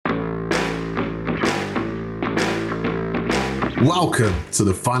Welcome to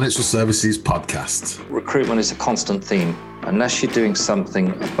the Financial Services Podcast. Recruitment is a constant theme. Unless you're doing something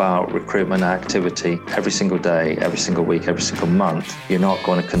about recruitment activity every single day, every single week, every single month, you're not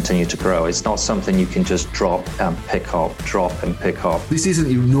going to continue to grow. It's not something you can just drop and pick up, drop and pick up. This isn't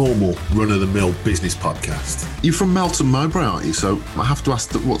your normal run-of-the-mill business podcast. You're from Melton Mowbray, aren't you? So I have to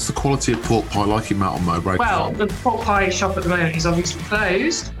ask, what's the quality of pork pie like in Melton Mowbray? Well, the pork pie shop at the moment is obviously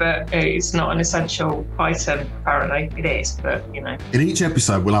closed, but it's not an essential item. Apparently it is, but you know. In each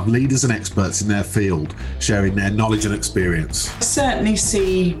episode, we'll have leaders and experts in their field sharing their knowledge and experience. I certainly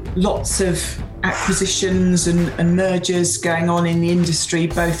see lots of acquisitions and mergers going on in the industry,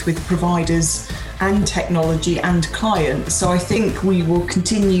 both with providers and technology and clients. So I think we will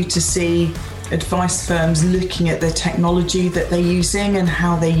continue to see advice firms looking at the technology that they're using and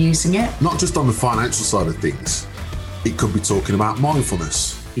how they're using it. Not just on the financial side of things. It could be talking about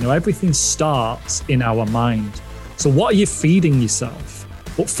mindfulness. You know, everything starts in our mind. So what are you feeding yourself?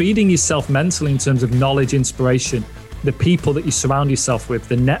 What feeding yourself mentally in terms of knowledge, inspiration, the people that you surround yourself with,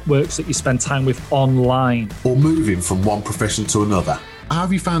 the networks that you spend time with online. Or moving from one profession to another. How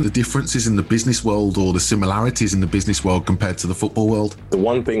have you found the differences in the business world or the similarities in the business world compared to the football world? The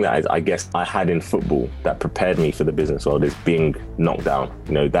one thing that I guess I had in football that prepared me for the business world is being knocked down.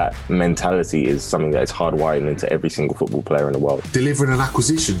 You know, that mentality is something that is hardwired into every single football player in the world. Delivering an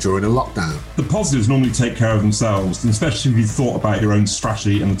acquisition during a lockdown. The positives normally take care of themselves, and especially if you've thought about your own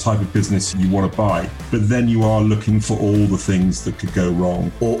strategy and the type of business you want to buy. But then you are looking for all the things that could go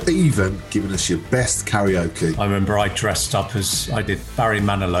wrong. Or even giving us your best karaoke. I remember I dressed up as I did Barry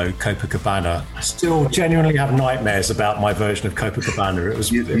Manilow, Copacabana. I still genuinely have nightmares about my version of Copacabana.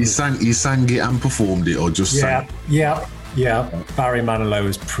 You sang it and performed it, or just sang? Yeah. Barry Manilow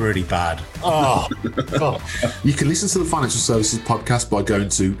was pretty bad. Oh, God. You can listen to the Financial Services Podcast by going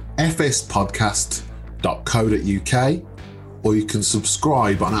to fspodcast.co.uk, or you can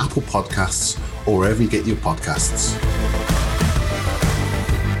subscribe on Apple Podcasts or wherever you get your podcasts.